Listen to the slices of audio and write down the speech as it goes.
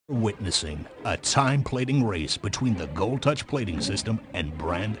Witnessing a time plating race between the GoldTouch plating system and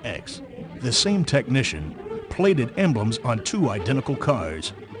Brand X. The same technician plated emblems on two identical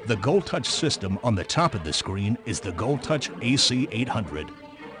cars. The GoldTouch system on the top of the screen is the GoldTouch AC800,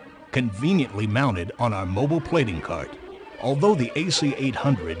 conveniently mounted on our mobile plating cart. Although the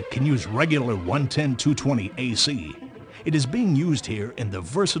AC800 can use regular 110-220 AC, it is being used here in the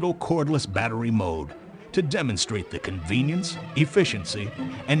versatile cordless battery mode to demonstrate the convenience, efficiency,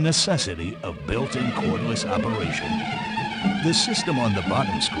 and necessity of built-in cordless operation. The system on the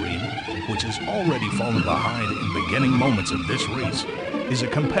bottom screen, which has already fallen behind in beginning moments of this race, is a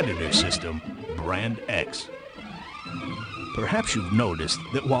competitor system, Brand X. Perhaps you've noticed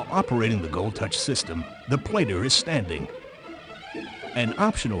that while operating the GoldTouch system, the plater is standing. An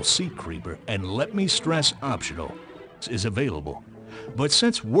optional seat creeper, and let me stress optional, is available. But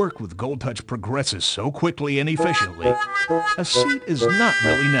since work with GoldTouch progresses so quickly and efficiently, a seat is not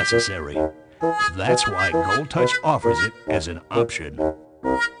really necessary. That's why GoldTouch offers it as an option. A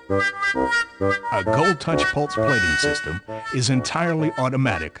GoldTouch pulse plating system is entirely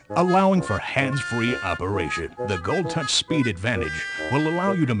automatic, allowing for hands-free operation. The GoldTouch Speed Advantage will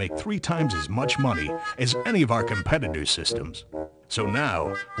allow you to make 3 times as much money as any of our competitor systems. So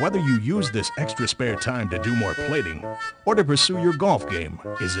now, whether you use this extra spare time to do more plating or to pursue your golf game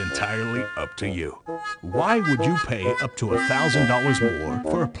is entirely up to you. Why would you pay up to $1,000 more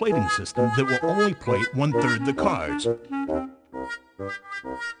for a plating system that will only plate 1/3 the cars?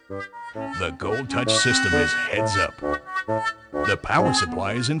 The GoldTouch system is heads up. The power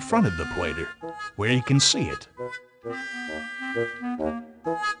supply is in front of the plater, where you can see it.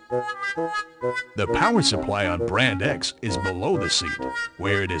 The power supply on Brand X is below the seat,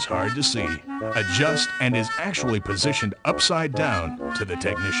 where it is hard to see, adjust, and is actually positioned upside down to the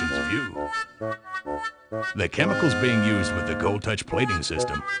technician's view. The chemicals being used with the GoldTouch plating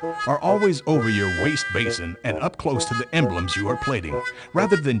system are always over your waist basin and up close to the emblems you are plating,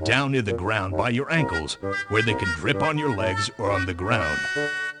 rather than down near the ground by your ankles, where they can drip on your legs or on the ground.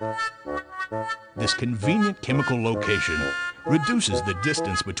 This convenient chemical location reduces the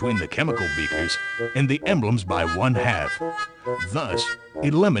distance between the chemical beakers and the emblems by 1/2, thus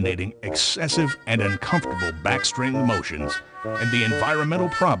eliminating excessive and uncomfortable backstring motions and the environmental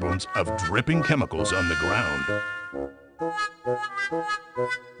problems of dripping chemicals on the ground.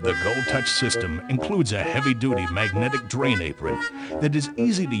 The GoldTouch system includes a heavy-duty magnetic drain apron that is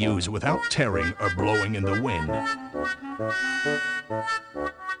easy to use without tearing or blowing in the wind.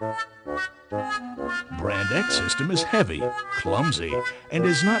 Brand X system is heavy, clumsy, and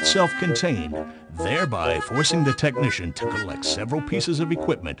is not self-contained, thereby forcing the technician to collect several pieces of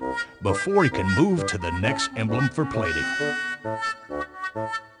equipment before he can move to the next emblem for plating.